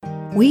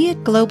We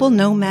at Global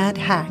Nomad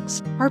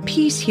Hacks are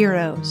peace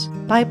heroes.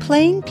 By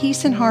playing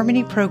Peace and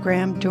Harmony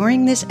program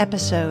during this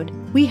episode,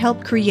 we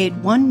help create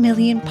 1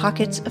 million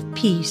pockets of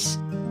peace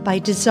by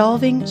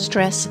dissolving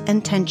stress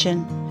and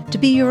tension. To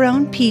be your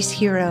own peace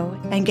hero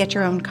and get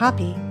your own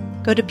copy,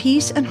 go to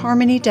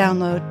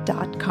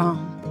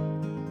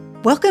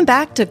peaceandharmonydownload.com. Welcome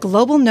back to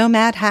Global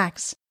Nomad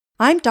Hacks.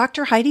 I'm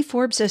Dr. Heidi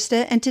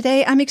Forbes-Usta, and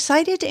today I'm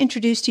excited to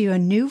introduce to you a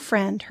new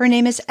friend. Her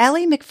name is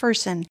Allie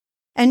McPherson,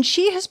 and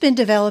she has been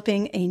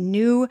developing a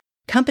new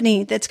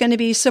company that's going to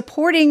be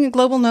supporting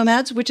global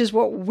nomads, which is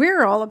what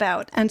we're all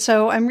about. And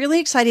so I'm really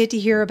excited to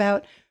hear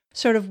about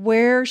sort of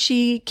where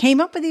she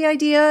came up with the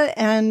idea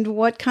and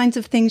what kinds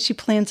of things she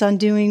plans on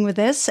doing with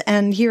this,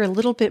 and hear a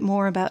little bit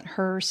more about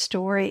her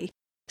story.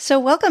 So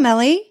welcome,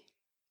 Ellie.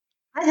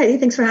 Hi, Heidi.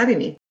 Thanks for having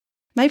me.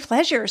 My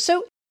pleasure.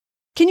 So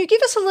can you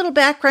give us a little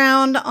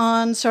background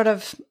on sort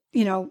of,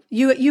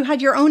 you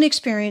had your own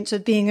experience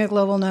of being a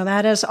global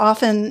nomad, as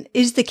often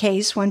is the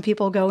case when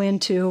people go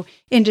into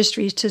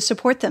industries to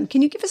support them.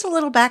 Can you give us a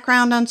little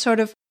background on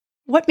sort of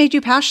what made you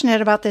passionate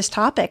about this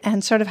topic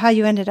and sort of how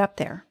you ended up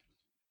there?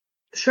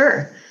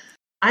 Sure.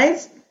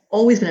 I've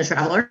always been a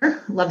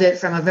traveler, loved it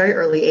from a very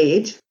early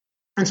age.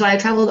 And so I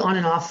traveled on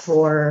and off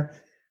for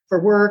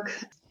work,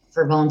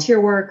 for volunteer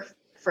work,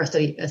 for a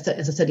study as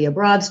a study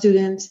abroad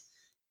student.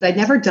 But I'd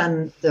never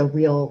done the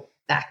real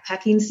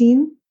backpacking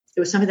scene. It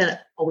was something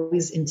that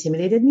always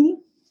intimidated me,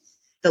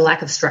 the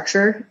lack of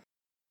structure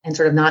and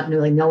sort of not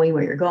really knowing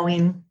where you're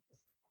going.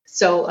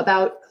 So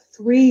about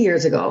 3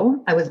 years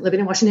ago, I was living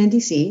in Washington,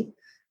 D.C.,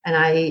 and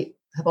I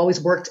have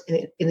always worked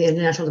in the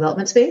international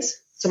development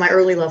space. So my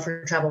early love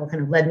for travel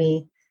kind of led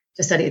me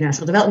to study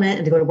international development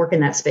and to go to work in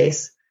that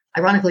space.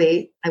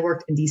 Ironically, I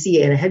worked in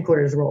D.C. in a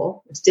headquarters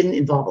role, which didn't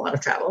involve a lot of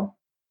travel.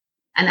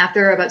 And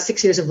after about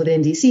 6 years of living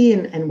in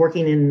DC and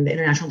working in the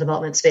international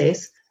development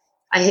space,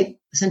 I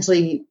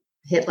essentially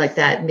hit like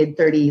that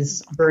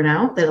mid-30s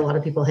burnout that a lot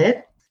of people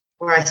hit,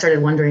 where I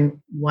started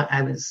wondering what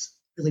I was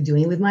really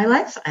doing with my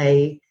life.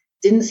 I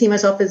didn't see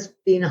myself as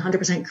being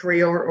 100%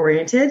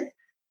 career-oriented.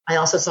 I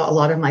also saw a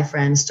lot of my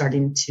friends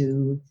starting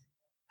to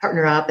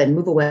partner up and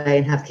move away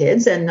and have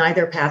kids, and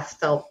neither path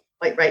felt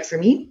quite right for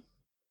me.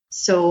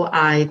 So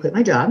I quit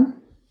my job.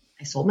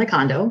 I sold my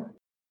condo.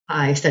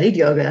 I studied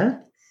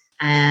yoga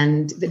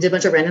and did a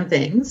bunch of random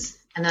things.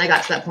 And then I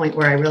got to that point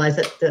where I realized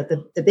that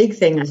the big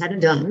thing I hadn't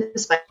done,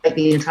 despite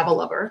being a travel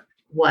lover,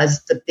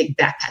 was the big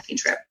backpacking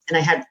trip. And I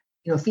had,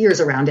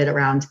 fears around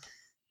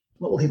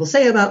what will people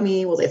say about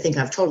me? Will they think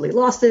I've totally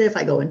lost it if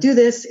I go and do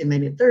this in my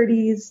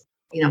mid-30s?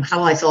 How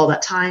will I fill all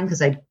that time?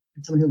 Because I'm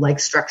someone who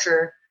likes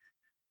structure.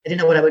 I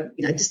didn't know what I would,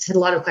 I just had a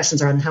lot of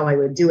questions around how I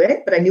would do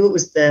it, but I knew it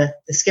was the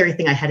scary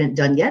thing I hadn't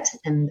done yet,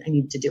 and I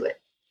needed to do it.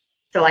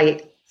 So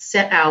I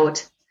set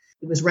out.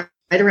 It was right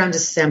around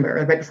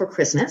December, right before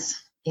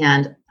Christmas.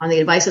 And on the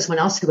advice of someone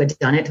else who had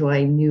done it, who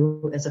I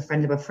knew as a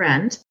friend of a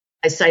friend,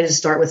 I decided to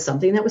start with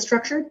something that was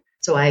structured.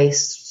 So I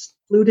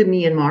flew to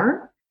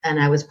Myanmar, and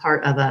I was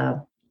part of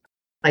a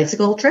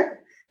bicycle trip.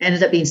 It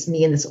ended up being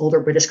me and this older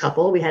British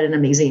couple. We had an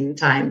amazing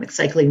time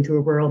cycling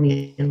through rural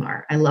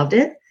Myanmar. I loved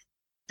it.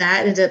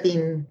 That ended up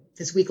being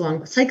this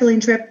week-long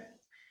cycling trip.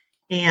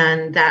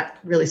 And that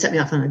really set me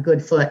off on a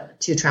good foot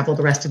to travel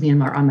the rest of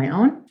Myanmar on my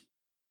own.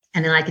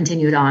 And then I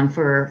continued on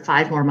for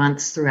 5 more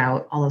months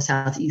throughout all of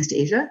Southeast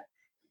Asia.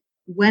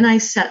 When I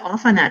set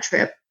off on that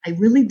trip, I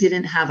really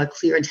didn't have a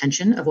clear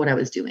intention of what I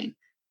was doing.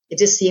 It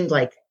just seemed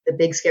like the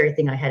big scary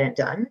thing I hadn't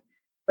done,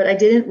 but I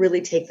didn't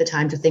really take the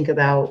time to think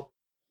about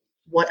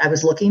what I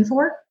was looking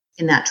for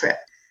in that trip.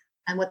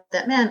 And what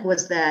that meant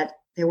was that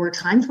there were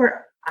times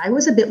where I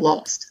was a bit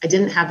lost. I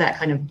didn't have that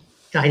kind of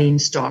guiding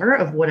star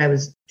of what I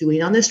was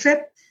doing on this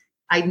trip.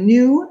 I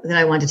knew that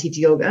I wanted to teach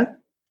yoga.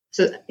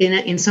 So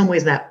in some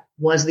ways that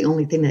was the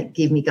only thing that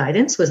gave me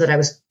guidance, was that I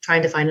was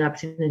trying to find an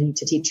opportunity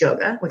to teach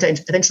yoga, which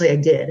eventually I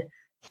did.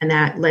 And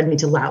that led me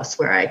to Laos,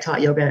 where I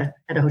taught yoga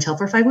at a hotel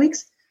for 5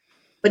 weeks.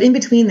 But in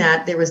between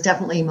that, there was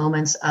definitely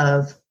moments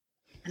of,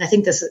 and I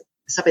think this is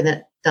something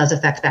that does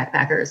affect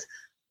backpackers,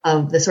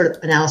 of the sort of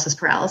analysis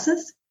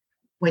paralysis.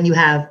 When you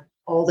have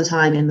all the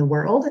time in the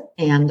world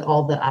and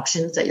all the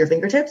options at your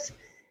fingertips,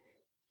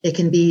 it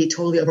can be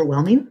totally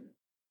overwhelming.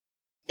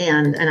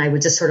 And I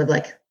would just sort of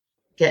like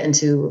get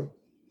into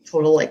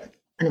total like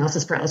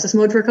analysis paralysis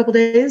mode for a couple of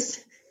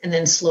days. And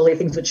then slowly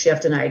things would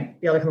shift and I'd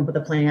be able to come up with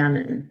a plan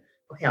and,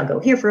 okay, I'll go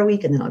here for a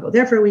week and then I'll go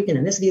there for a week. And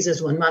then this visa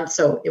is 1 month.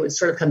 So it would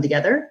sort of come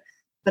together.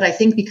 But I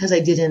think because I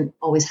didn't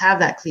always have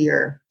that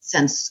clear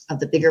sense of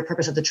the bigger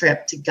purpose of the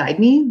trip to guide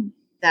me,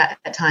 that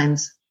at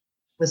times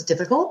was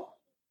difficult.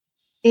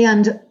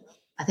 And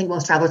I think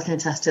most travelers can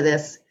attest to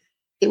this.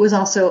 It was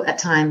also at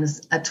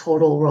times a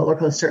total roller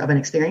coaster of an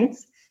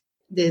experience.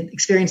 The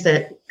experience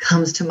that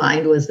comes to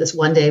mind was this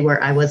one day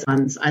where I was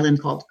on this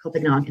island called Koh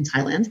Phangan in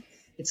Thailand.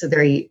 It's a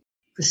very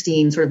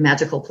pristine, sort of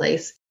magical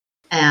place.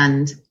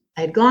 And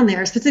I had gone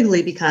there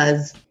specifically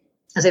because,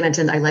 as I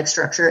mentioned, I like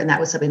structure. And that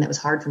was something that was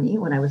hard for me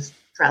when I was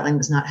traveling,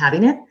 was not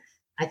having it.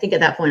 I think at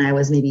that point I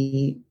was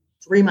maybe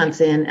 3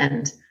 months in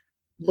and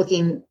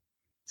looking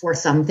for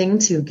something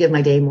to give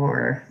my day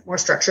more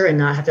structure and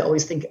not have to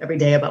always think every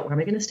day about where am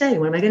I going to stay?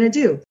 What am I going to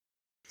do?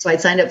 So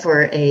I'd signed up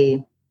for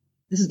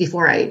this is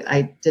before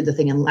I did the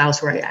thing in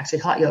Laos where I actually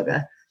taught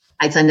yoga.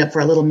 I'd signed up for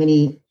a little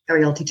mini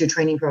aerial teacher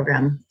training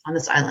program on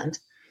this island.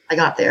 I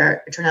got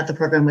there. It turned out the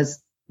program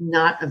was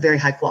not of very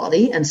high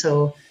quality. And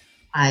so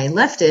I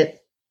left it,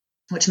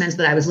 which meant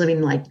that I was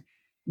living like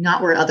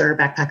not where other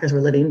backpackers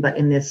were living, but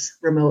in this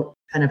remote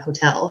kind of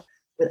hotel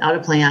without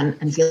a plan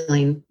and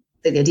feeling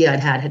that the idea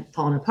I'd had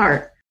fallen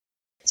apart.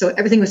 So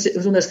it was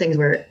one of those things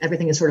where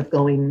everything is sort of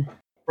going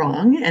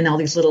wrong and all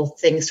these little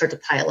things start to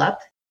pile up.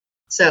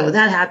 So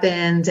that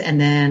happened. And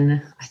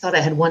then I thought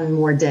I had one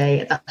more day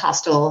at the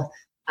hostel.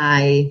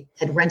 I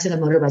had rented a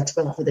motorbike to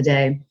go out for the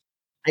day.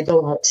 I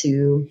go out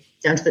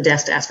down to the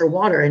desk to ask for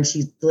water. And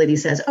the lady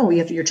says, oh,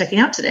 you're checking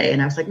out today.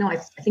 And I was like, no, I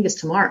think it's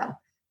tomorrow.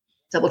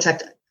 Double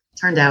checked.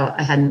 Turned out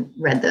I hadn't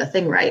read the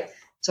thing right.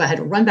 So I had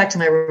to run back to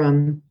my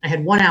room. I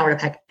had 1 hour to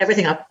pack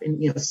everything up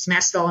and,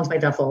 smash it all into my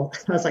duffel.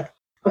 I was like,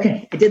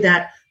 okay, I did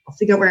that. I'll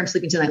figure out where I'm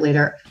sleeping tonight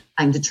later.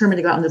 I'm determined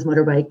to go out on this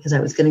motorbike because I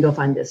was going to go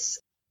find this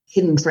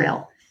hidden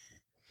trail.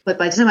 But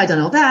by the time I'd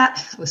done all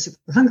that, I was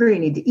super hungry. I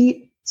need to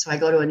eat. So I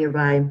go to a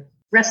nearby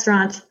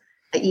restaurant.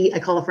 I eat. I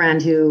call a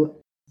friend who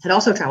had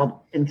also traveled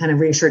and kind of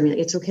reassured me that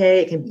it's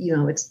okay. It can,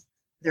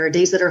 there are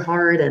days that are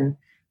hard and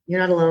you're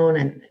not alone,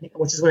 and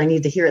which is what I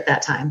needed to hear at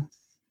that time.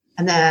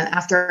 And then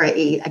after I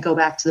ate, I go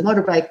back to the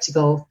motorbike to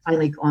go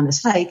finally go on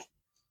this hike.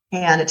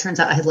 And it turns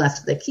out I had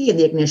left the key in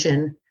the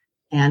ignition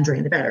and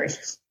drained the battery.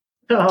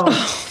 So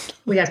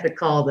we have to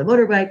call the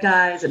motorbike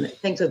guys, and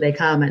thankfully they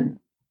come and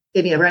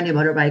give me a brand new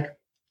motorbike.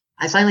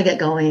 I finally get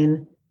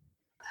going.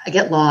 I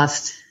get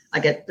lost.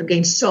 I'm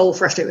getting so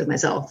frustrated with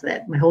myself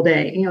that my whole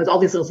day, all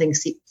these little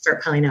things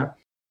start piling up.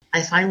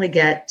 I finally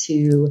get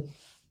to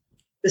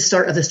the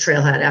start of this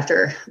trailhead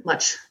after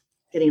much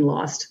getting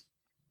lost.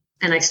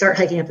 And I start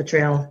hiking up the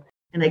trail,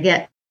 and I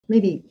get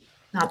maybe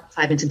not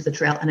 5 minutes into the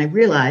trail, and I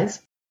realize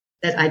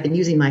that I'd been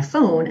using my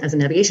phone as a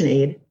navigation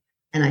aid,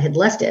 and I had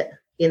left it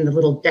in the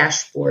little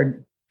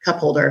dashboard cup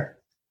holder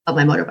of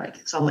my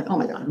motorbike. So I'm like, oh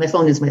my God, my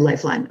phone is my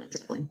lifeline when I'm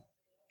traveling.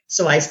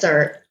 So I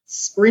start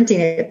sprinting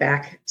it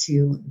back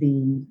to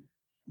the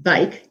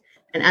bike.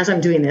 And as I'm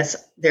doing this,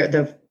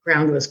 the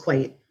ground was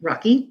quite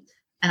rocky,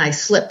 and I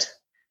slipped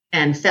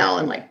and fell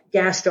and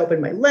gashed open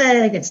my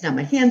leg. And so now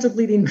my hands are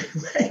bleeding,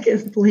 my leg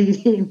is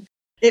bleeding.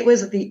 It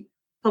was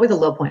probably the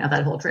low point of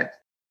that whole trip.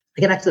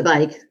 I get back to the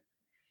bike,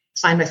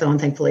 find my phone,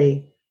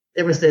 thankfully.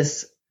 There was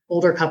this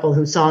older couple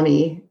who saw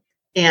me,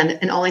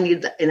 and all I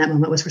needed in that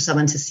moment was for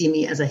someone to see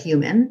me as a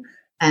human.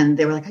 And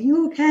they were like, are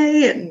you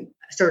okay? And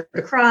I started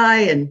to cry,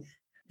 and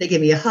they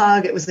gave me a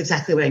hug. It was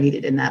exactly what I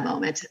needed in that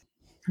moment.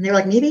 And they were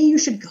like, maybe you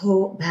should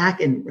go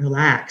back and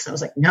relax. I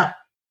was like, no,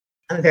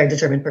 I'm a very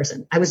determined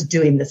person. I was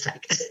doing this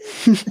hike.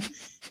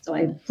 So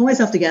I pull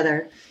myself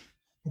together.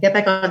 I get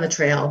back on the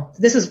trail.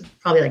 This is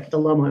probably the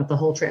low moment of the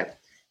whole trip.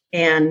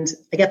 And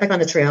I get back on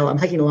the trail. I'm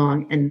hiking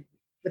along, and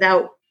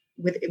without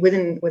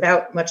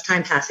much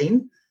time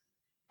passing,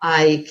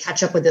 I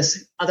catch up with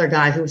this other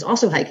guy who was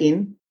also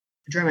hiking,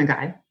 a German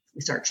guy.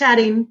 We start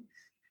chatting.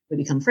 We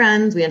become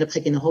friends. We end up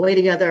hiking the whole way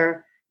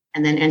together,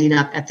 and then ending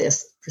up at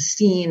this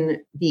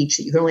pristine beach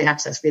that you can only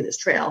access via this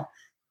trail.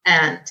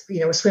 And,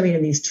 we're swimming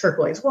in these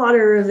turquoise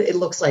waters. It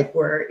looks like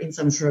we're in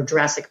some sort of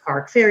Jurassic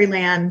Park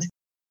fairyland.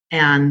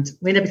 And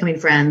we ended up becoming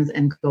friends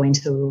and going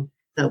to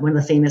one of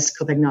the famous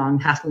Koh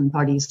Phangan half moon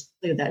parties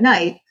later that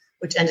night,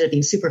 which ended up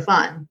being super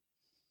fun.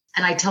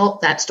 And I tell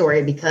that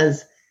story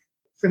because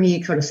for me,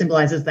 it kind of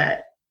symbolizes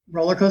that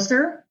roller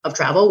coaster of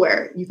travel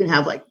where you can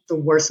have the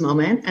worst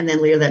moment and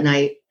then later that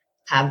night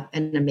have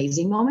an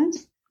amazing moment.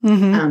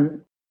 Mm-hmm.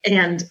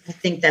 And I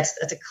think that's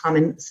a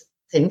common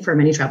thing for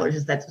many travelers,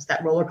 is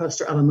that roller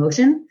coaster of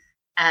emotion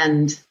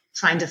and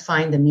trying to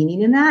find the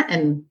meaning in that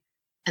and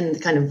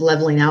kind of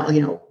leveling out,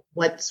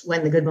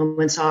 when the good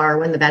moments are,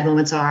 when the bad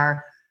moments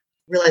are,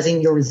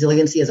 realizing your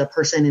resiliency as a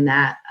person in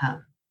that,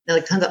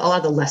 kind of a lot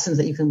of the lessons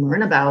that you can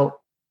learn about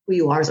who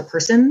you are as a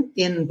person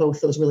in both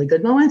those really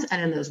good moments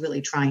and in those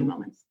really trying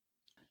moments.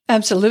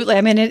 Absolutely.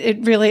 I mean,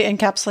 it really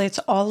encapsulates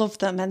all of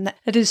them. And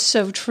it is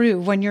so true.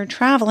 When you're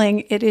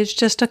traveling, it is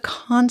just a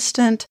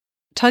constant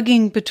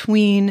tugging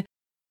between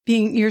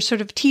you're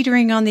sort of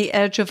teetering on the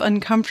edge of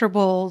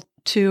uncomfortable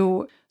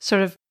to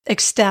sort of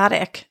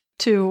ecstatic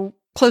to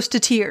close to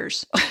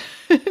tears.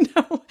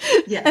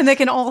 Yes. And they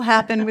can all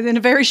happen within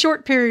a very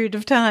short period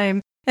of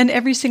time. And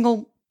every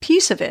single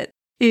piece of it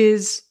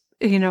is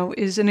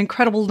an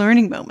incredible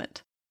learning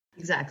moment.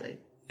 Exactly.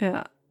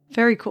 Yeah.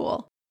 Very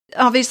cool.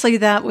 Obviously,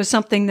 that was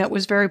something that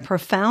was very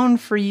profound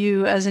for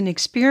you as an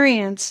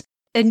experience.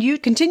 And you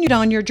continued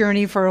on your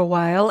journey for a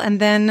while. And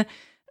then,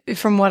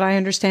 from what I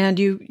understand,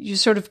 you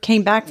sort of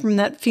came back from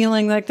that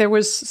feeling like there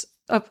was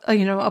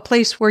a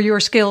place where your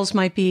skills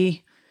might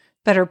be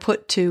better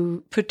put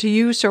to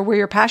use, or where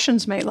your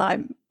passions may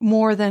lie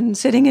more than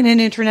sitting in an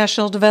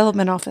international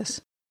development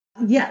office.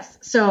 Yes.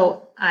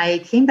 So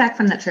I came back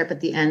from that trip at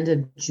the end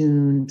of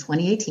June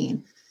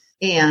 2018,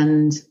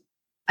 and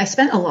I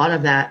spent a lot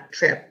of that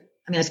trip.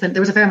 I mean,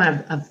 there was a fair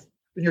amount of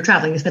when you're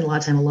traveling, you spend a lot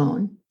of time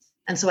alone.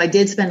 And so I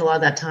did spend a lot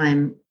of that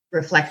time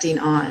reflecting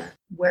on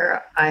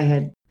where I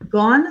had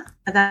gone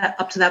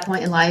up to that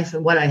point in life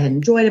and what I had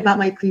enjoyed about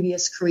my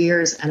previous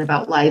careers and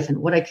about life and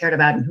what I cared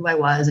about and who I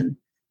was and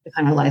the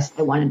kind of life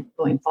I wanted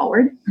going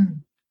forward. Mm-hmm.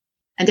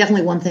 And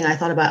definitely one thing I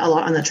thought about a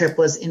lot on that trip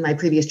was in my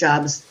previous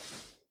jobs,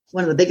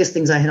 one of the biggest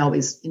things I had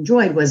always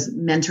enjoyed was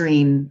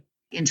mentoring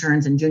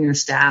interns and junior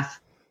staff.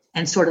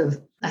 And sort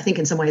of, I think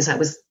in some ways I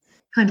was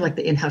kind of like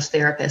the in-house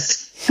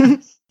therapist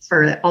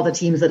for all the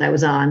teams that I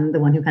was on, the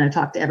one who kind of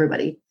talked to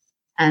everybody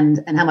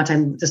and how much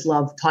I just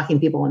love talking to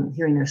people and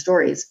hearing their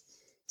stories.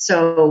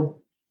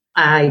 So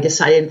I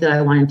decided that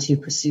I wanted to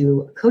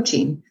pursue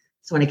coaching.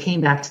 So when I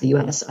came back to the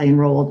US, I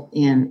enrolled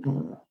in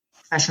a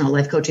professional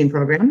life coaching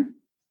program,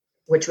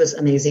 which was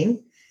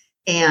amazing,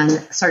 and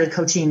started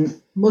coaching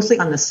mostly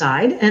on the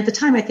side. And at the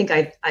time, I think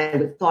I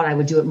thought I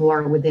would do it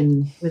more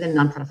within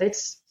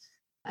nonprofits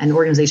and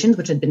organizations,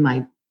 which had been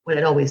what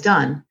I'd always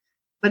done.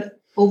 But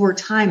over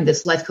time,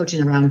 this life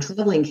coaching around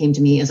traveling came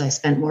to me as I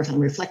spent more time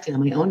reflecting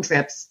on my own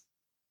trips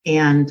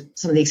and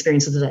some of the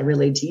experiences that I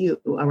relayed to you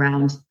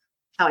around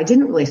how I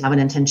didn't really have an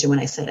intention when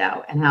I set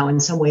out, and how in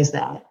some ways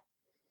that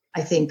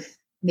I think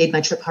made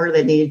my trip harder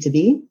than it needed to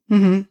be.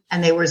 Mm-hmm.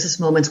 And there was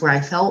just moments where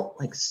I felt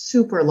like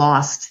super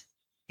lost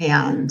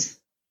and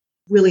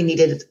really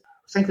needed,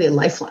 frankly, a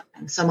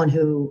lifeline, someone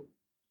who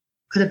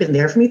could have been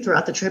there for me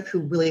throughout the trip, who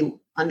really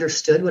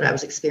understood what I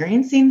was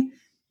experiencing.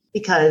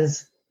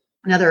 Because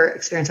another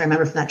experience I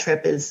remember from that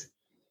trip is,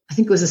 I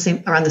think it was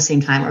around the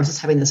same time, I was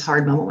just having this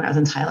hard moment when I was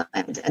in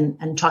Thailand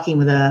and talking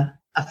with a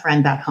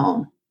friend back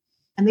home.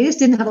 And they just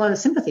didn't have a lot of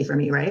sympathy for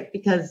me, right?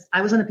 Because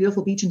I was on a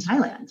beautiful beach in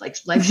Thailand. Like,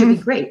 life should be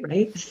great,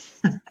 right?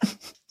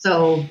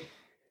 So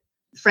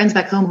friends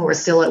back home who are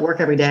still at work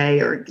every day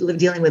or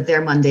dealing with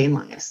their mundane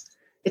lives,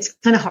 it's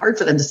kind of hard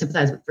for them to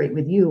sympathize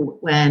with you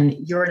when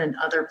you're in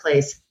another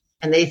place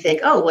and they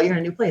think, oh, well, you're in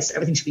a new place, so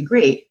everything should be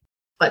great.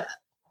 But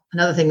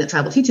another thing that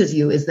travel teaches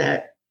you is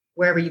that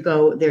wherever you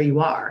go, there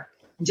you are.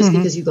 And just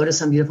because you go to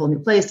some beautiful new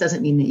place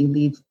doesn't mean that you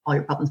leave all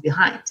your problems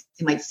behind.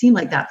 It might seem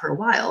like that for a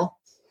while,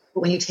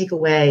 but when you take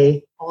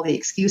away all the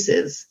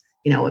excuses,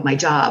 with my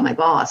job, my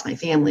boss, my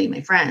family,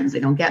 my friends, they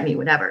don't get me,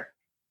 whatever,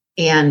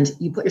 and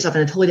you put yourself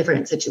in a totally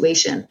different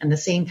situation, and the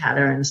same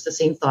patterns, the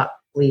same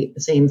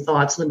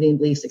thoughts, limiting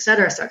beliefs, et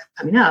cetera, start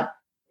coming up,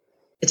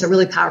 it's a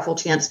really powerful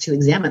chance to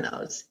examine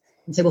those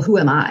and say, well, who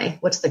am I?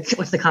 What's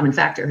the common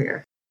factor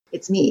here?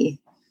 It's me.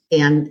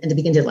 And to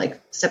begin to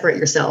separate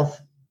yourself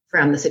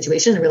from the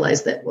situation and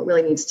realize that what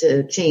really needs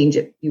to change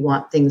if you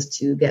want things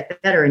to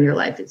get better in your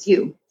life is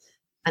you.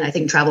 And I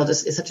think travel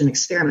just is such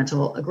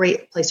a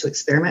great place to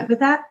experiment with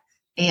that.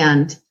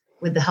 And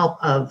with the help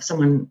of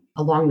someone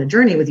along the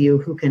journey with you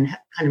who can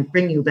kind of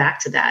bring you back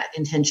to that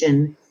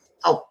intention,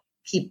 help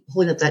keep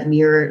holding up that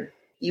mirror,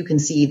 you can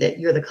see that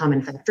you're the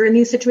common factor in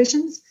these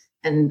situations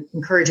and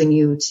encouraging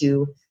you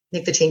to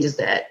make the changes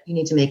that you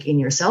need to make in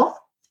yourself.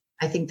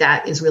 I think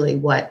that is really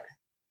what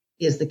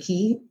is the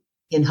key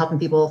in helping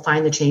people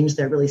find the change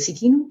they're really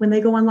seeking when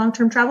they go on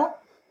long-term travel.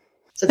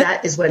 So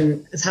that is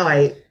how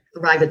I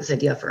arrived at this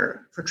idea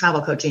for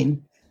travel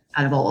coaching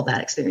out of all of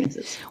that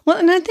experiences. Well,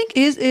 and I think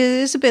it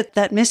is a bit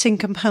that missing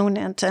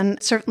component.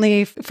 And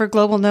certainly for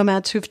global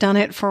nomads who've done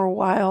it for a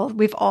while,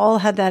 we've all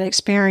had that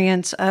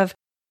experience of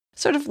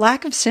sort of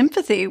lack of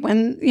sympathy.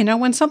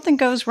 When something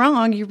goes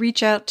wrong, you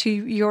reach out to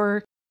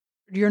your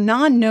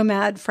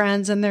non-nomad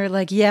friends and they're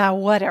like, yeah,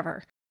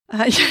 whatever.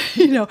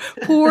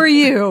 Poor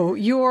you,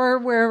 you're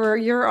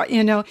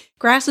wherever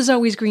grass is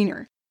always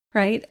greener.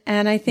 Right.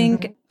 And I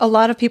think a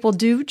lot of people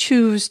do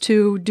choose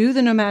to do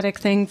the nomadic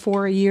thing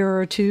for a year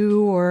or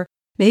two, or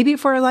maybe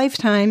for a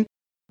lifetime,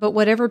 but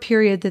whatever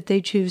period that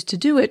they choose to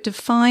do it, to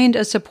find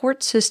a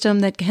support system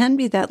that can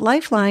be that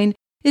lifeline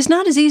is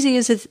not as easy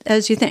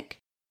as you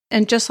think.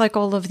 And just like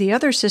all of the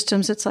other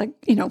systems, it's like,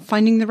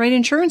 finding the right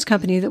insurance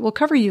company that will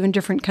cover you in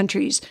different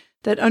countries,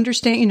 that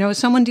understand,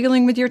 someone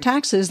dealing with your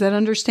taxes that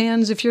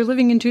understands if you're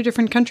living in two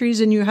different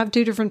countries and you have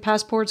two different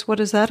passports, what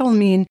does that all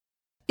mean?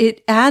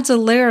 It adds a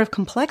layer of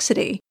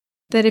complexity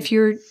that if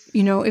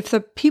if the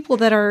people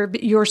that are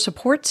your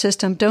support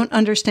system don't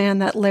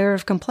understand that layer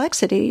of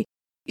complexity,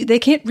 they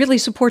can't really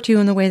support you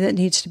in the way that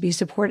needs to be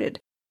supported.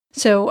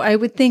 So I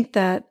would think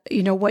that,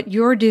 what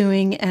you're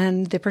doing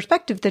and the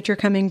perspective that you're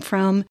coming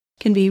from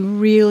can be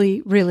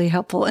really, really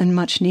helpful and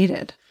much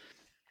needed.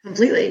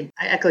 Completely.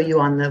 I echo you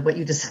on what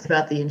you just said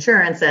about the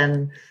insurance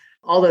and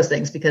all those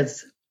things,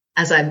 because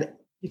as I've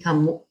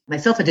become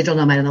myself a digital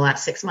nomad in the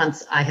last 6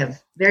 months, I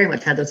have very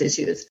much had those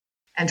issues,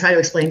 and try to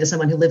explain to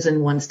someone who lives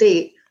in one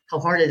state how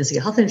hard it is to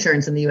get health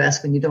insurance in the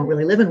US when you don't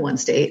really live in one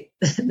state.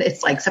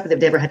 It's like something they've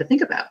never had to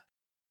think about.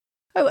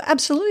 Oh,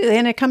 absolutely.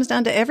 And it comes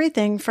down to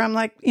everything from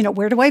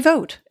where do I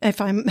vote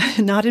if I'm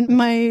not in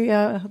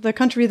my the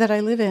country that I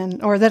live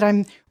in or that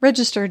I'm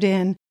registered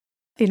in,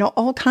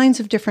 all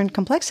kinds of different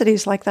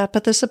complexities like that.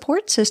 But the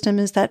support system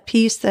is that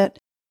piece that,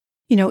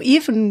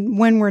 even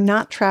when we're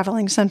not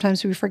traveling,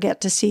 sometimes we forget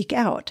to seek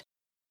out.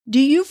 Do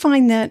you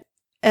find that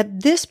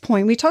at this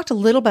point, we talked a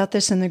little about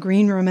this in the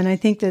green room, and I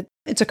think that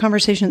it's a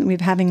conversation that we've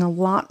been having a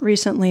lot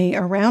recently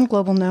around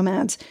global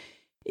nomads,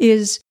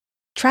 is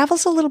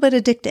travel's a little bit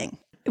addicting.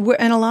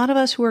 And a lot of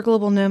us who are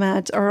global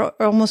nomads are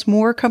almost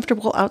more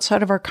comfortable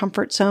outside of our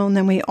comfort zone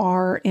than we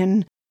are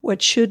in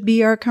what should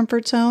be our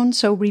comfort zone.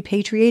 So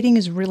repatriating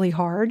is really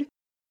hard.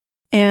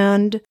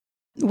 And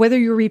whether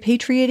you're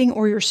repatriating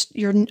or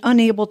you're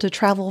unable to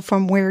travel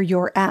from where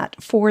you're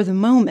at for the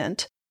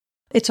moment,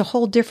 it's a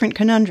whole different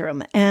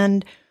conundrum.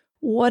 And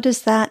what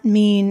does that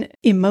mean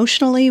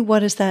emotionally? What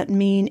does that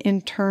mean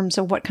in terms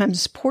of what kind of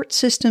support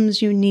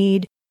systems you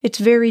need? It's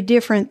very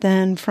different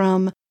than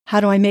from how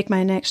do I make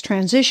my next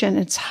transition?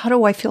 It's how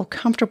do I feel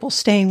comfortable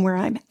staying where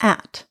I'm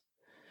at?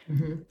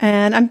 Mm-hmm.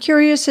 And I'm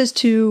curious as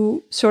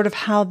to sort of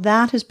how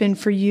that has been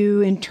for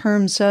you in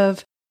terms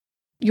of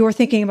your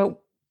thinking about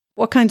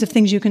what kinds of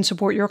things you can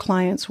support your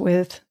clients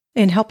with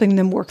in helping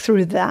them work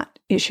through that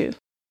issue.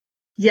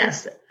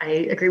 Yes, I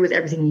agree with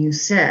everything you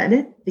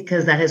said,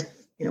 because that has,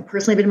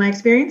 personally been my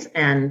experience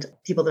and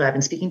people that I've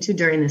been speaking to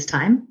during this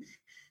time.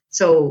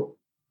 So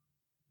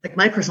like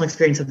my personal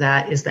experience of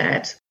that is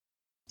that,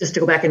 just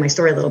to go back in my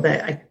story a little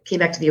bit, I came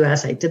back to the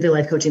US, I did the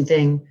life coaching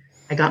thing,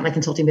 I got my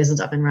consulting business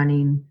up and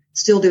running,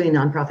 still doing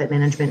nonprofit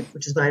management,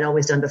 which is what I'd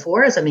always done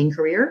before as a main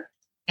career.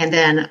 And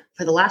then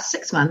for the last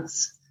 6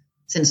 months,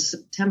 since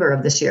September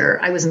of this year,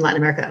 I was in Latin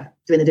America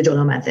doing the digital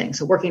nomad thing.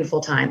 So working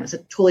full time was a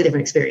totally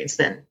different experience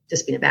than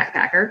just being a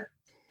backpacker.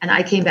 And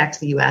I came back to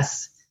the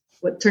US,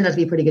 what turned out to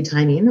be pretty good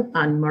timing,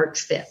 on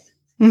March 5th.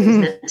 Mm-hmm. It was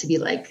meant to be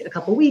like a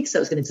couple of weeks. I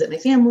was going to visit my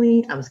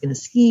family. I was going to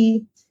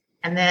ski.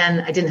 And then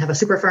I didn't have a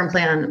super firm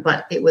plan,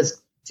 but it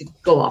was to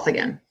go off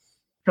again.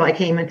 So I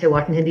came into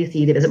Washington,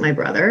 D.C. to visit my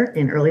brother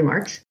in early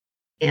March.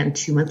 And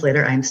 2 months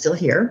later, I'm still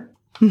here.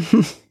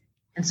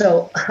 And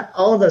so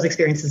all of those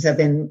experiences have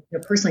been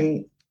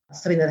personally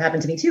something that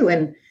happened to me too.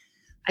 And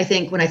I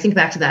think when I think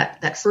back to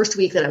that first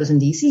week that I was in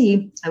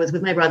DC, I was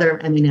with my brother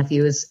and my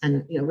nephews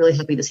and, really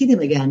happy to see them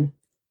again.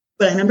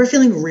 But I remember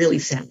feeling really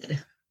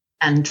sad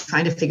and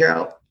trying to figure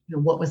out,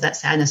 what was that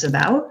sadness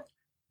about?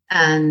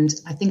 And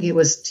I think it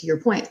was, to your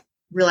point,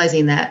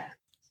 realizing that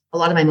a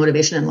lot of my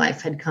motivation in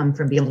life had come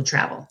from being able to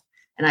travel.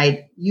 And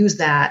I used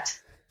that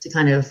to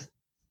kind of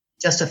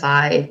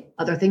justify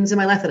other things in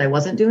my life that I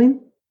wasn't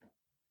doing.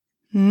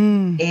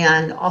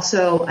 And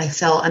also I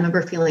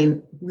remember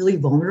feeling really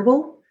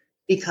vulnerable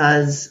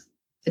because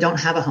I don't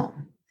have a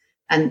home.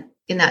 And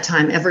in that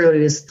time, everybody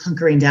was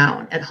hunkering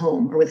down at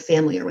home or with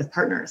family or with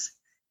partners.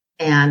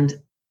 And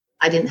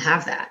I didn't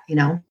have that,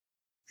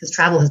 because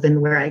travel has been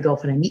where I go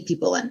when I meet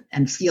people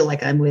and feel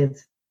like I'm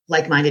with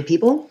like-minded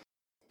people.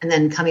 And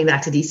then coming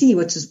back to DC,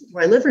 which is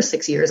where I lived for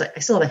 6 years, I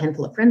still have a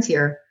handful of friends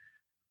here,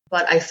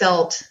 but I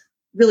felt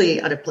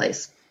really out of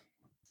place,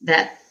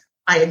 that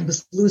I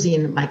was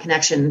losing my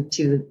connection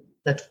to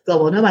the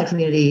global nomad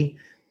community,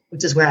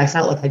 which is where I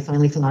felt like I'd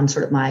finally found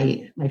sort of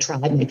my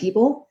tribe, my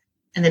people.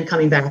 And then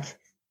coming back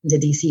into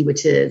DC,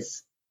 which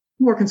is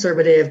more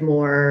conservative,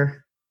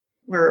 more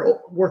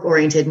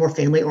work-oriented, more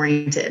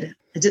family-oriented.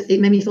 It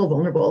made me feel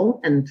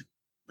vulnerable and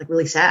like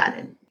really sad.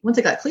 And once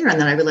I got clear on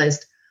that, I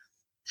realized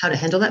how to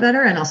handle that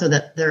better, and also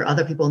that there are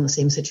other people in the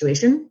same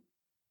situation,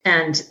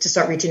 and to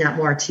start reaching out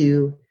more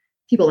to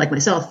people like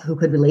myself who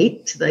could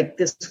relate to like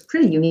this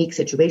pretty unique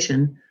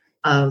situation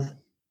of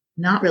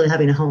not really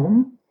having a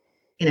home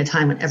in a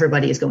time when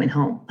everybody is going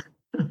home.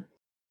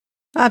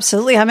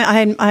 Absolutely.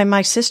 I mean,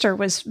 my sister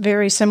was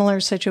very similar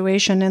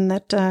situation in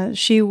that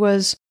she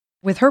was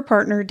with her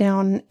partner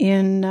down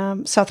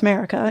in South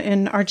America,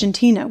 in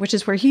Argentina, which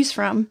is where he's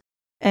from.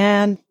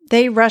 And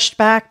they rushed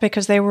back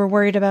because they were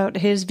worried about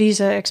his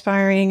visa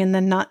expiring and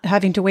then not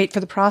having to wait for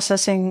the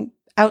processing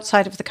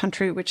outside of the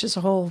country, which is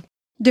a whole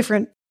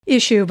different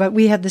issue. But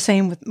we had the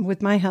same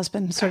with my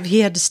husband. Sort of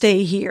he had to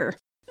stay here.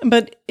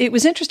 But it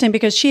was interesting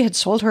because she had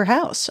sold her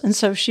house. And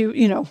so she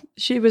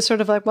was sort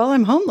of like, well,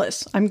 I'm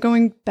homeless. I'm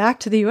going back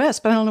to the US,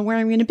 but I don't know where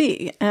I'm going to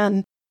be.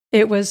 And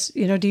it was,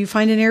 do you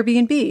find an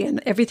Airbnb?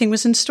 And everything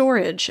was in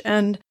storage.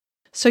 And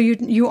so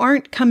you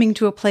aren't coming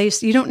to a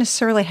place, you don't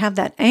necessarily have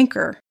that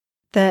anchor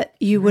that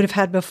you would have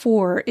had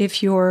before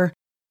if you're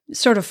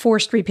sort of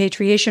forced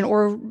repatriation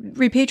or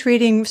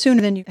repatriating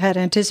sooner than you had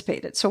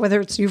anticipated. So whether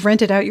it's you've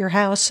rented out your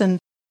house and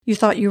you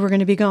thought you were going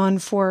to be gone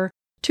for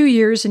 2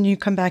 years and you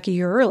come back a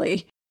year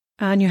early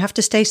and you have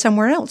to stay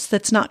somewhere else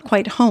that's not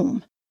quite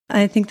home.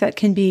 I think that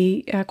can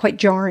be quite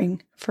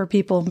jarring for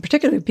people, and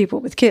particularly people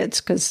with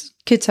kids, because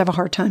kids have a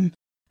hard time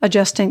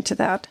adjusting to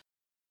that.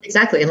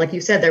 Exactly. And like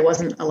you said, there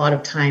wasn't a lot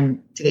of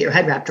time to get your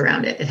head wrapped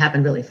around it. It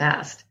happened really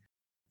fast.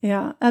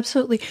 Yeah,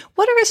 absolutely.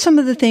 What are some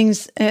of the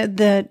things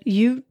that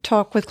you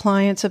talk with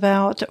clients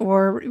about,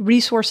 or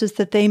resources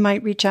that they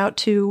might reach out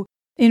to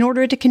in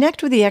order to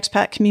connect with the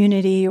expat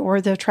community or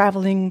the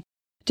traveling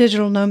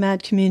digital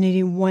nomad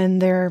community when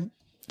they're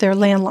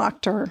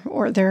landlocked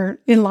or they're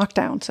in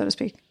lockdown, so to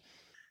speak?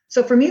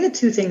 So for me, the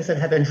two things that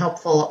have been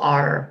helpful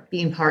are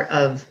being part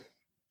of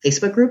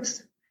Facebook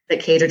groups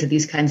that cater to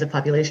these kinds of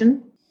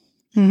population.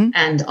 Mm-hmm.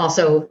 And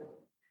also,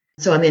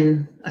 so I'm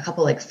in a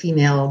couple like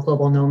female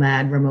global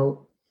nomad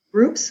remote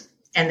groups.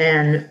 And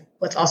then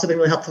what's also been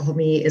really helpful for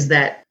me is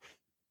that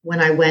when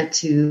I went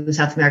to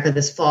South America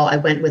this fall, I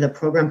went with a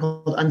program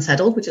called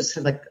Unsettled, which is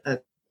sort of like a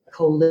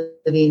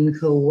co-living,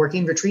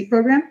 co-working retreat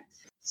program.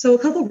 So a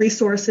couple of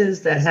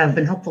resources that have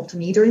been helpful to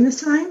me during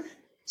this time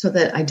so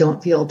that I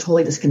don't feel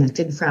totally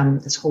disconnected from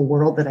this whole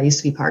world that I used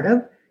to be part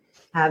of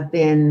have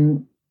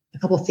been a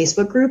couple of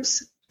Facebook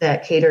groups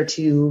that cater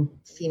to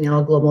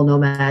female global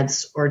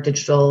nomads or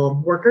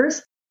digital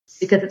workers,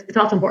 because it's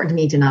also important to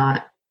me to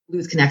not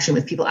lose connection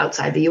with people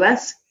outside the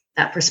US,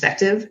 that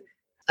perspective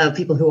of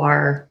people who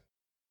are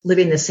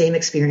living the same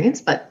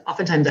experience, but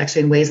oftentimes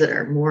actually in ways that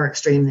are more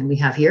extreme than we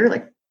have here,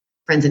 like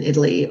friends in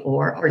Italy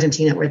or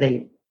Argentina, where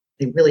they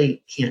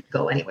really can't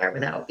go anywhere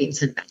without being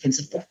sent back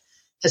inside,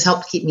 has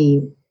helped keep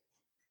me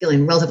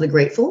feeling relatively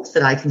grateful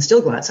that I can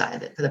still go outside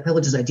of it for the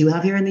privileges I do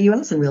have here in the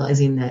US, and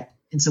realizing that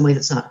in some ways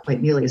it's not quite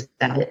nearly as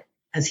bad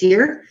as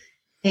here,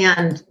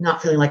 and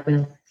not feeling like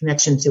my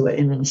connection to an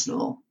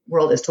international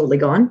world is totally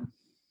gone.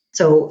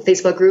 So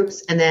Facebook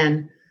groups. And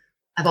then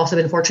I've also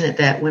been fortunate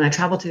that when I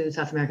traveled to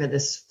South America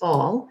this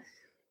fall,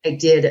 I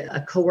did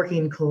a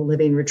co-working,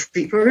 co-living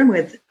retreat program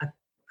with a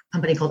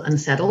company called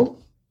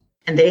Unsettled.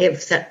 And they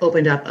have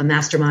opened up a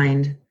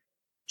mastermind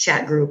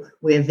chat group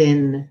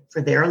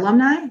for their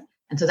alumni.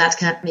 And so that's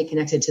kept me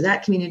connected to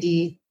that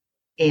community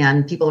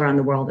and people around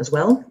the world as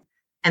well.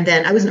 And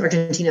then I was in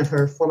Argentina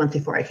for 4 months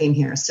before I came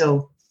here.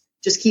 So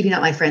just keeping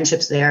up my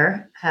friendships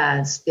there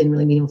has been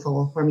really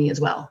meaningful for me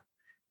as well.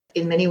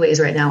 In many ways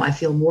right now, I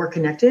feel more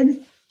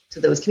connected to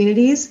those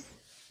communities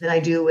than I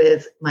do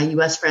with my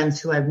US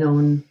friends who I've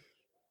known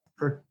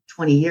for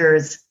 20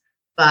 years,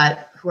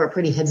 but who are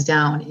pretty heads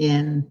down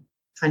in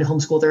trying to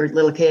homeschool their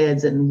little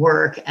kids and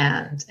work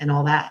and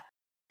all that,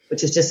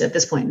 which is just at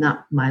this point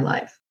not my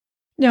life.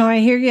 No, I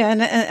hear you.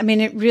 And I mean,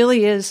 it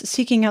really is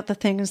seeking out the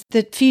things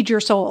that feed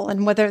your soul.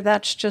 And whether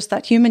that's just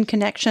that human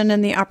connection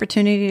and the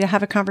opportunity to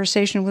have a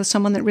conversation with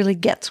someone that really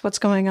gets what's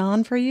going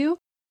on for you.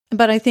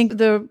 But I think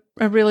a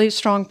really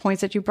strong point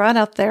that you brought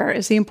out there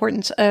is the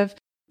importance of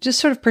just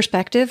sort of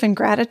perspective and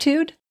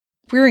gratitude.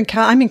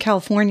 I'm in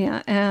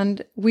California,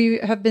 and we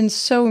have been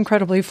so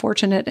incredibly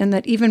fortunate in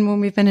that even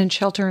when we've been in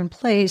shelter in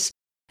place,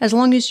 as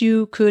long as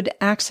you could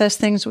access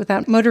things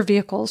without motor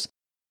vehicles,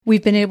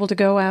 we've been able to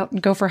go out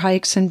and go for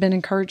hikes and been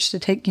encouraged to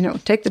take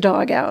the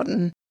dog out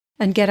and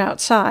get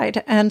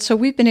outside. And so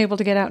we've been able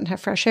to get out and have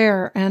fresh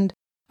air. And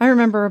I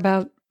remember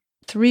about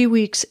 3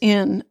 weeks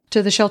in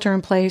to the shelter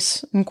in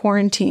place and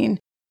quarantine,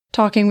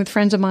 talking with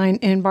friends of mine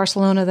in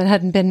Barcelona that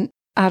hadn't been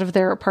out of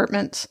their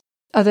apartments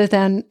other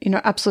than,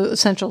 absolute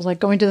essentials like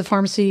going to the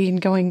pharmacy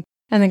and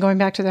then going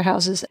back to their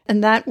houses.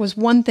 And that was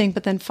one thing.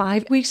 But then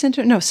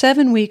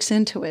 7 weeks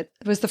into it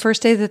was the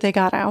first day that they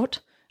got out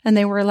and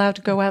they were allowed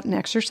to go out and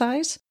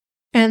exercise.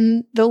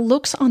 And the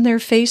looks on their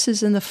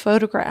faces in the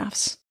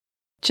photographs,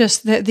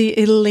 just the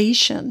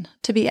elation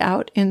to be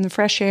out in the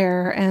fresh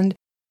air, and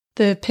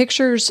the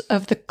pictures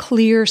of the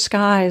clear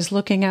skies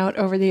looking out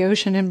over the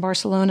ocean in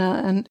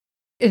Barcelona. And,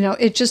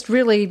 it just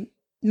really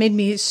made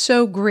me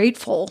so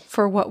grateful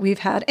for what we've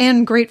had,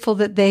 and grateful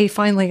that they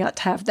finally got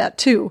to have that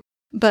too.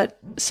 But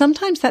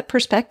sometimes that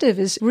perspective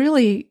is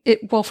really,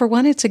 for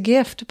one, it's a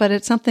gift, but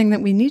it's something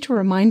that we need to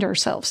remind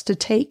ourselves to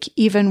take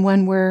even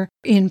when we're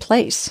in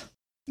place,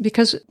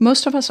 because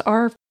most of us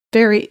are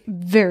very,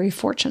 very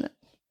fortunate.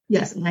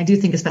 Yes. And I do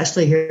think,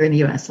 especially here in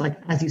the US, like,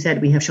 as you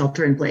said, we have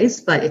shelter in place,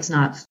 but it's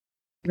not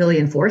really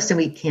enforced and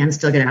we can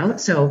still get out.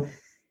 So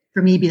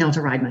for me, being able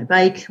to ride my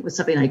bike was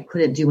something I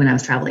couldn't do when I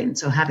was traveling.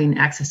 So having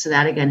access to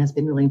that again has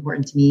been really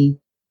important to me.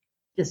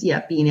 Just,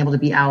 being able to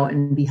be out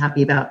and be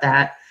happy about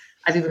that.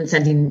 I've even been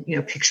sending,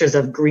 pictures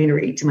of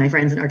greenery to my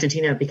friends in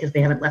Argentina because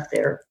they haven't left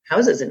their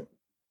houses in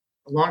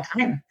a long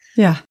time.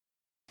 Yeah.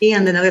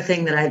 And another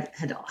thing that I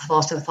have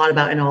also thought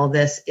about in all of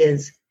this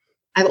is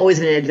I've always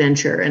been an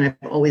adventurer and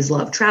I've always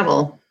loved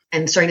travel,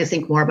 and starting to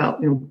think more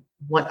about,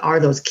 what are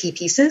those key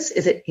pieces?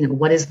 Is it,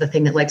 what is the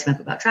thing that lights me up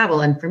about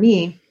travel? And for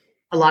me,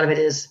 a lot of it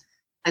is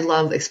I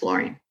love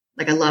exploring.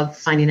 Like, I love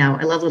finding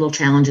out. I love little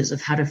challenges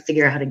of how to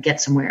figure out how to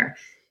get somewhere.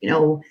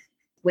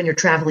 When you're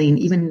traveling,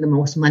 even the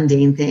most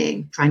mundane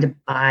thing, trying to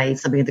buy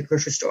something at the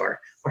grocery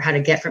store or how to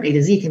get from A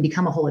to Z can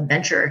become a whole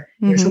adventure.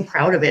 Mm-hmm. You're so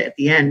proud of it at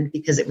the end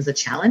because it was a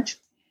challenge.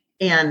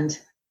 And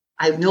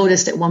I've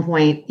noticed at one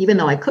point, even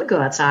though I could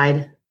go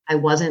outside, I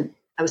was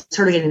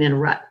sort of getting in a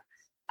rut.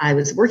 I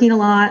was working a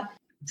lot.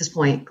 At this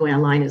point, going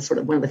online is sort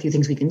of one of the few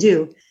things we can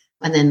do.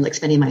 And then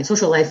spending my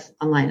social life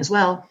online as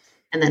well.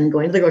 And then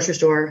going to the grocery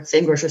store,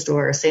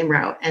 same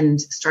route, and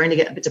starting to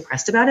get a bit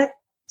depressed about it.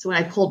 So when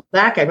I pulled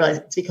back, I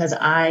realized it's because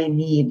I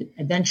need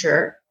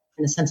adventure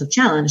and a sense of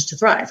challenge to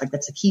thrive. Like,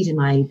 that's the key to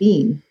my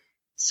being.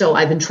 So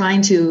I've been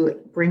trying to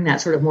bring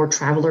that sort of more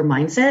traveler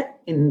mindset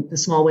in the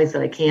small ways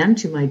that I can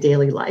to my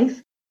daily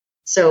life.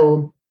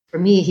 So for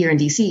me here in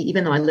DC,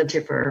 even though I lived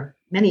here for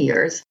many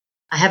years,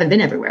 I haven't been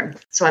everywhere.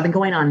 So I've been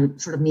going on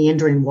sort of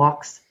meandering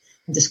walks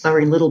and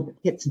discovering little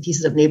bits and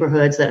pieces of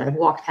neighborhoods that I've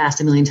walked past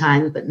a million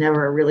times, but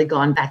never really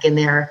gone back in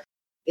there.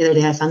 The other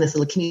day, I found this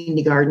little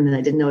community garden that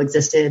I didn't know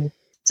existed.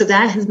 So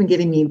that has been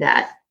giving me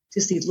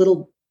just these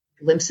little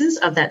glimpses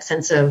of that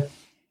sense of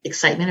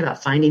excitement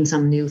about finding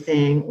some new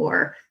thing,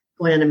 or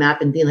going on a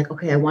map and being like,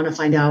 okay, I want to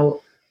find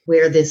out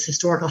where this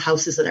historical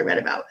house is that I read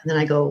about. And then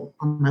I go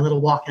on my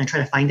little walk and I try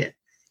to find it.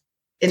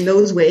 In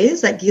those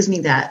ways, that gives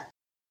me that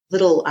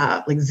little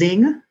like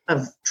zing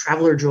of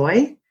traveler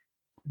joy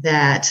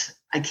that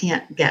I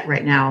can't get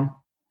right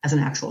now as an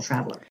actual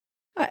traveler.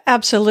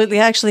 Absolutely.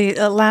 Actually,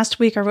 last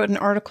week I wrote an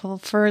article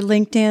for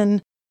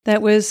LinkedIn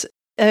that was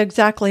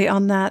exactly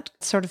on that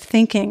sort of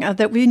thinking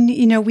that we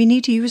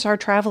need to use our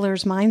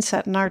traveler's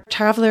mindset and our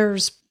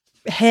traveler's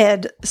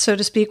head, so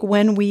to speak,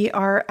 when we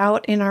are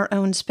out in our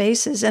own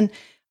spaces. And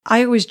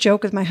I always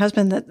joke with my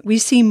husband that we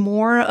see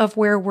more of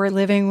where we're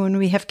living when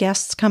we have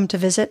guests come to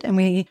visit and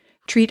we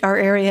treat our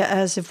area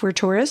as if we're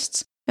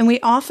tourists. And we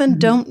often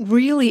don't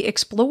really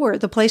explore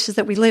the places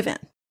that we live in.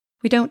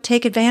 We don't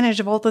take advantage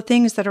of all the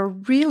things that are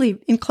really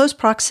in close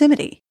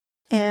proximity.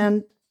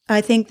 And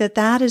I think that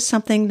that is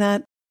something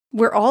that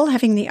we're all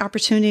having the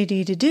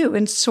opportunity to do.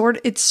 And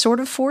it's sort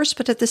of forced,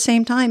 but at the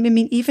same time, I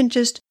mean, even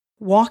just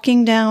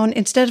walking down,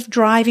 instead of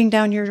driving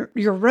down your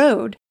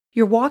road,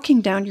 you're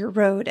walking down your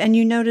road and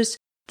you notice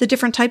the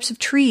different types of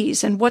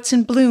trees and what's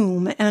in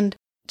bloom. And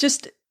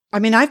just, I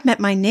mean, I've met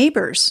my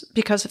neighbors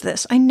because of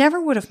this. I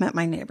never would have met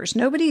my neighbors.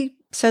 Nobody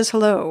says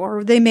hello,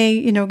 or they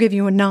may, give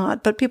you a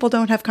nod, but people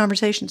don't have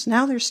conversations.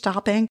 Now they're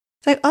stopping.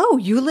 It's like, oh,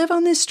 you live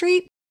on this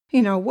street?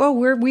 Well,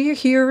 we're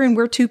here and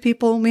we're two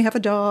people and we have a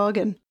dog.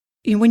 And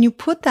when you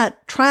put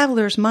that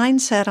traveler's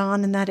mindset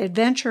on and that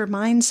adventure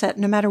mindset,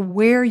 no matter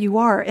where you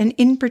are, and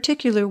in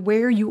particular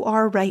where you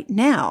are right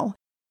now,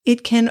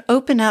 it can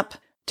open up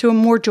to a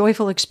more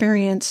joyful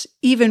experience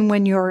even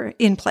when you're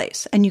in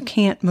place and you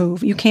can't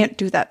move. You can't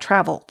do that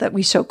travel that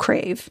we so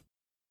crave.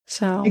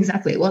 So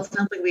exactly. Well, it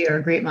sounds like we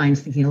are great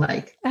minds thinking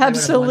alike.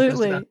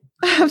 Absolutely.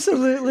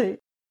 Absolutely.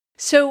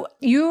 So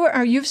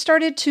you've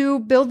started to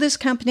build this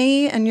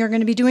company and you're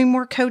going to be doing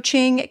more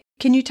coaching.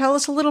 Can you tell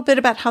us a little bit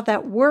about how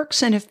that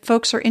works, and if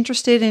folks are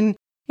interested in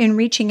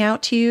reaching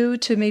out to you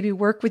to maybe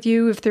work with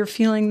you, if they're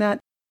feeling that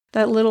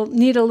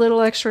need a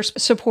little extra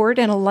support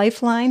and a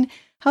lifeline,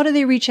 how do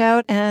they reach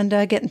out and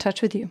get in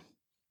touch with you?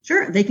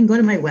 Sure. They can go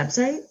to my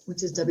website,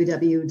 which is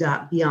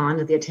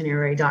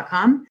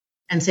www.beyondtheitinerary.com,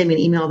 and send me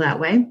an email that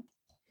way.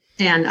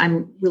 And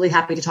I'm really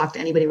happy to talk to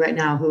anybody right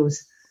now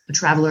who's a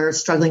traveler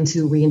struggling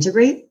to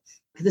reintegrate.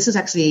 This is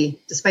actually,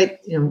 despite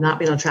not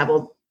being able to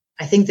travel,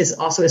 I think this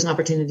also is an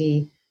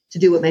opportunity to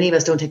do what many of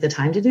us don't take the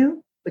time to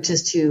do, which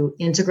is to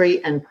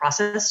integrate and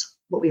process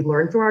what we've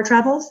learned through our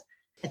travels.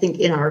 I think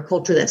in our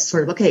culture, that's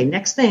sort of, okay,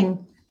 next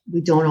thing,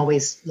 we don't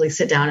always really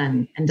sit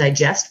down and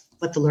digest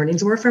what the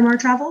learnings were from our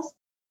travels.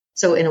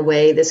 So in a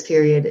way, this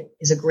period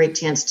is a great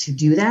chance to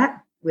do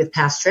that with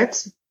past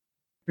trips.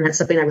 And that's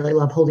something I really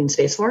love holding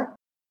space for.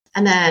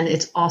 And then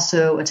it's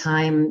also a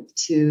time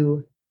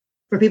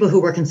for people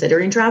who were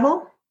considering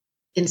travel,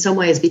 in some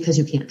ways, because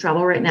you can't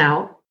travel right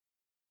now.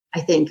 I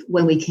think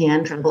when we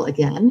can travel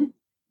again,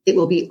 it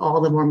will be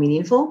all the more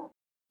meaningful.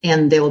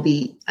 And there will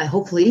be,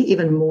 hopefully,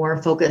 even more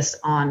focus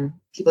on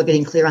people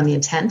getting clear on the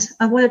intent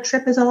of what a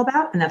trip is all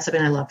about. And that's something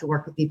I love to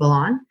work with people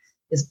on,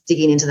 is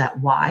digging into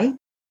that why.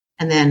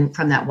 And then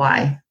from that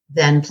why,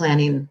 then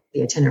planning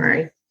the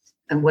itinerary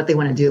and what they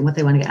want to do and what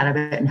they want to get out of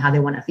it and how they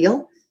want to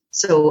feel.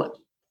 So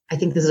I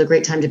think this is a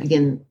great time to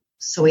begin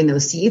sowing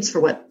those seeds for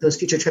what those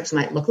future trips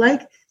might look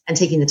like, and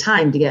taking the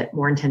time to get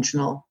more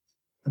intentional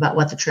about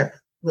what the trip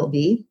will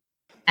be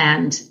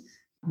and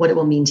what it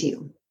will mean to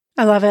you.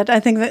 I love it. I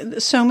think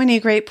that so many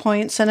great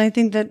points. And I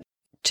think that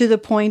to the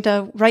point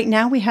of right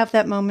now, we have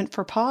that moment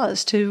for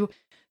pause to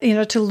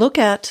look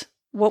at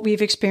what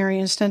we've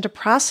experienced and to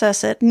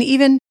process it. And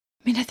even,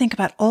 I think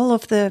about all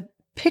of the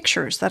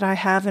pictures that I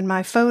have in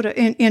my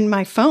in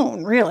my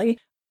phone, really.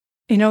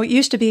 It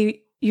used to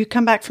be you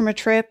come back from a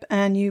trip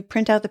and you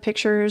print out the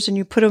pictures and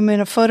you put them in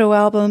a photo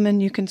album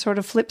and you can sort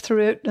of flip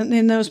through it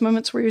in those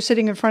moments where you're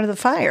sitting in front of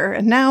the fire.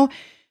 And now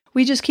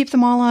we just keep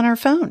them all on our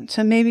phone.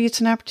 So maybe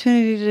it's an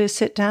opportunity to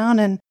sit down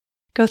and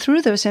go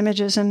through those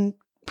images and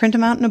print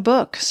them out in a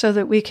book so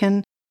that we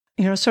can,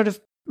 sort of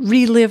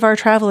relive our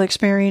travel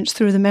experience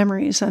through the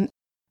memories.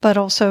 But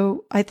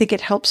also I think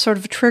it helps sort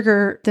of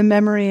trigger the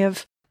memory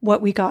of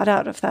what we got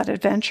out of that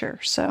adventure.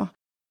 So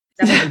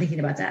definitely thinking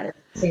about that.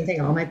 Same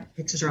thing. All my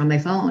pictures are on my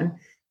phone,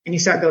 and you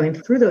start going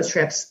through those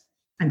trips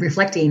and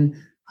reflecting,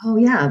 oh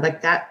yeah,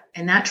 like that,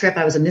 in that trip,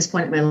 I was in this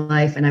point in my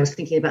life and I was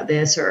thinking about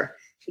this, or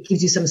it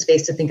gives you some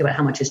space to think about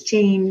how much has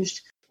changed,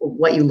 or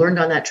what you learned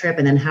on that trip,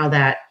 and then how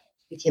that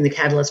became the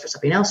catalyst for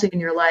something else in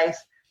your life.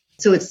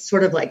 So it's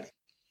sort of like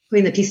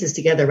putting the pieces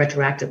together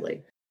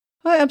retroactively.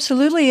 Oh,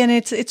 absolutely. And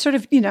it's sort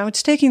of,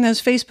 it's taking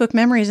those Facebook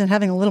memories and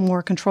having a little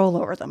more control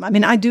over them.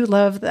 I do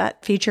love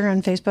that feature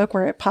on Facebook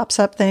where it pops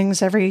up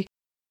things every,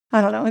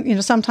 I don't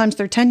know, sometimes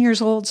they're 10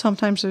 years old,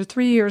 sometimes they're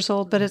 3 years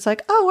old, but it's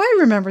like, oh,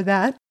 I remember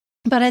that.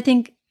 But I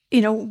think,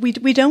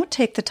 we don't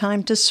take the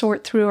time to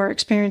sort through our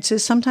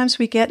experiences. Sometimes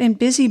we get in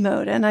busy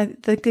mode. And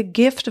the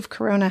gift of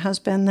Corona has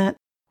been that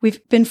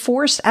we've been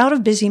forced out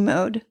of busy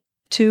mode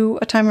to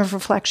a time of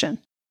reflection.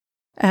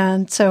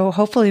 And so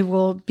hopefully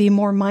we'll be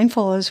more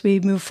mindful as we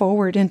move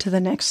forward into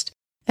the next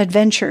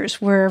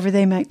adventures wherever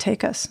they might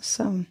take us.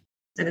 So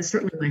that is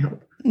certainly my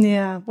hope.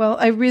 Yeah. Well,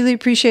 I really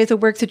appreciate the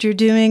work that you're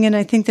doing, and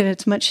I think that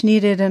it's much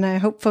needed. And I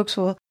hope folks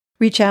will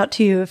reach out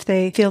to you if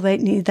they feel they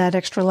need that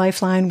extra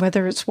lifeline,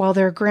 whether it's while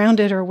they're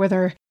grounded or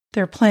whether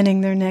they're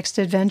planning their next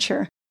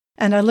adventure.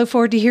 And I look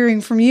forward to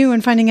hearing from you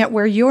and finding out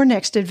where your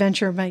next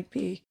adventure might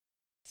be.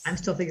 I'm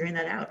still figuring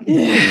that out.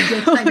 Yeah.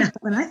 You'll find out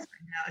when I find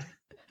out.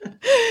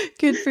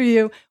 Good for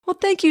you. Well,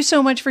 thank you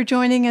so much for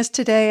joining us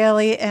today,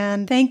 Ellie.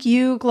 And thank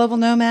you, Global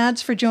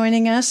Nomads, for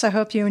joining us. I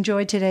hope you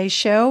enjoyed today's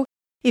show.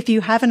 If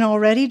you haven't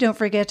already, don't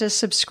forget to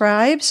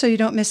subscribe so you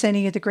don't miss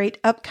any of the great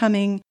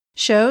upcoming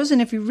shows.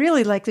 And if you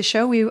really like the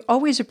show, we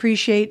always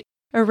appreciate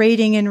a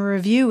rating and a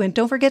review. And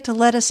don't forget to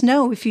let us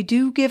know if you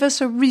do give us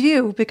a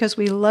review, because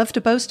we love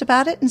to boast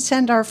about it and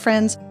send our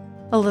friends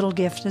a little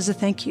gift as a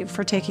thank you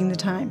for taking the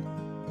time.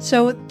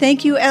 So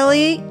thank you,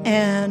 Ellie,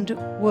 and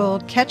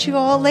we'll catch you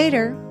all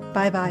later.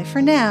 Bye-bye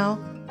for now.